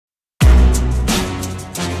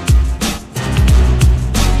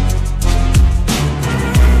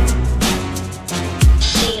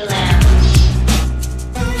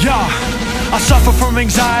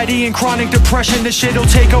anxiety and chronic depression. This shit'll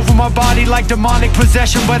take over my body like demonic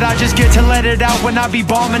possession, but I just get to let it out when I be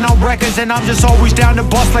bombing on records. And I'm just always down to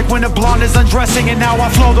bust like when a blonde is undressing. And now I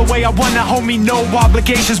flow the way I wanna, homie, no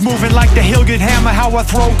obligations. Moving like the Hilgard hammer, how I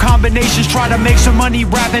throw combinations. Try to make some money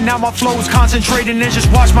rapping, now my flow's concentrating. And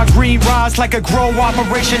just watch my green rise like a grow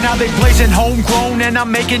operation. Now they blazing homegrown and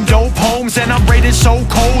I'm making dope homes. And I'm rated so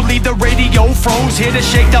cold, leave the radio froze. Here to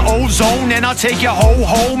shake the ozone, and I'll take your hoe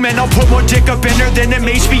home. And I'll put more dick up in her than them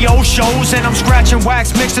HBO shows. And I'm scratching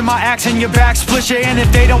wax, mixing my axe in your back, split you. And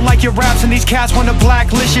if they don't like your raps and these cats wanna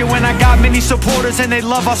blacklist you, when I got many supporters and they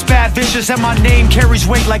love us bad vicious. And my name carries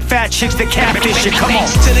weight like fat chicks that catfish you. Come on.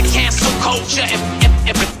 Thanks to the cancel culture,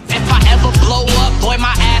 if I ever blow up, boy,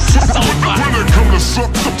 my ass is over. When it come to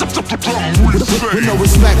something we say, with no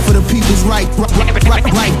respect for the people's right.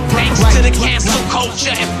 Thanks to the cancel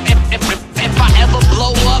culture, if I ever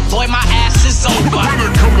blow up, boy, my ass is over. when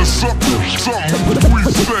it come to something we say,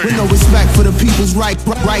 With no respect for the people's right.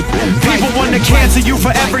 People want to cancel you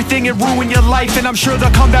for everything and ruin your life. And I'm sure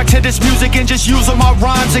they'll come back to this music and just use all my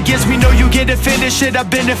rhymes against me. Know you get offended, shit, I've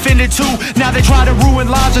been offended too. Now they try to ruin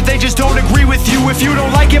lives but they just don't agree with you. If you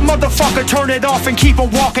don't like it, motherfucker, turn it off and keep on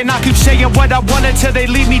walking. I keep saying what I want until they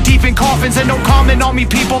leave me deep in coffins. And no comment on me,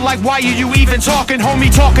 people like, why are you even talking?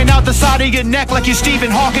 Homie, talking out the side of your neck like you're Stephen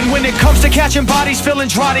Hawking. When it comes to catching bodies, feeling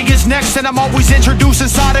Drotty is next. And I'm always introducing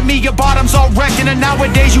side of me, your bottom's all wrecked. And then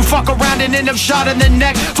nowadays you fuck around and end up shot in the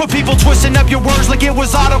neck for people twisting up your words like it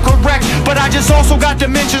was autocorrect. But I just also got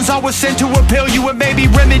dimensions I was sent to appeal you and maybe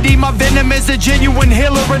remedy my venom as a genuine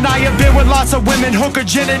healer. And I have been with lots of women, hooker,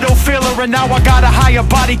 genital filler. And now I got a higher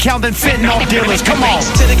body count than fentanyl dealers. Come on.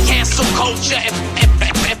 Thanks to the cancel culture,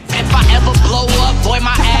 if I ever blow up, boy,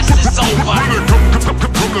 my ass is over. when it come to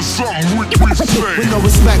something we say, With no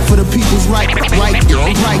respect for the people's right.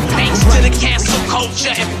 Thanks to the cancel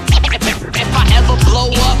culture, if I ever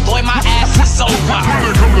blow up, boy, my ass is over.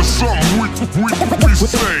 when it come to something we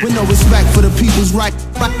say, With no respect for the people's right.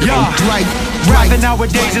 Rapping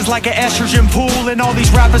nowadays is like an estrogen pool, and all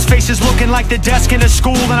these rappers' faces looking like the desk in a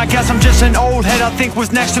school. And I guess I'm just an old head I think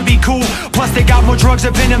was next to be cool. Plus they got more drugs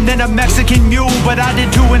up in them than a Mexican mule. But I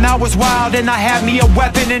did too, and I was wild, and I had me a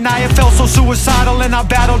weapon. And I have felt so suicidal, and I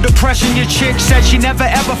battled depression. Your chick said she never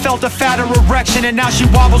ever felt a fatter erection, and now she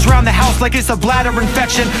wobbles around the house like it's a bladder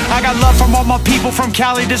infection. I got love from all my people from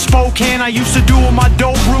Cali to Spokane. I used to do all my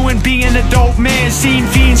dope, ruin being a dope man. Seen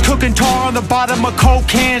fiends cooking tar on the bottom of coke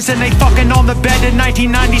cans, and they fucking on the bed in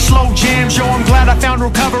 1990 slow jams. Yo, I'm glad I found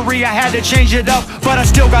recovery, I had to change it up. But I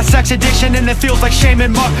still got sex addiction and it feels like shame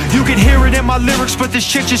and muck. You can hear it in my lyrics, but this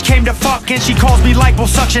chick just came to fuck. And she calls me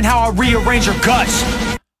liposuction, how I rearrange her guts.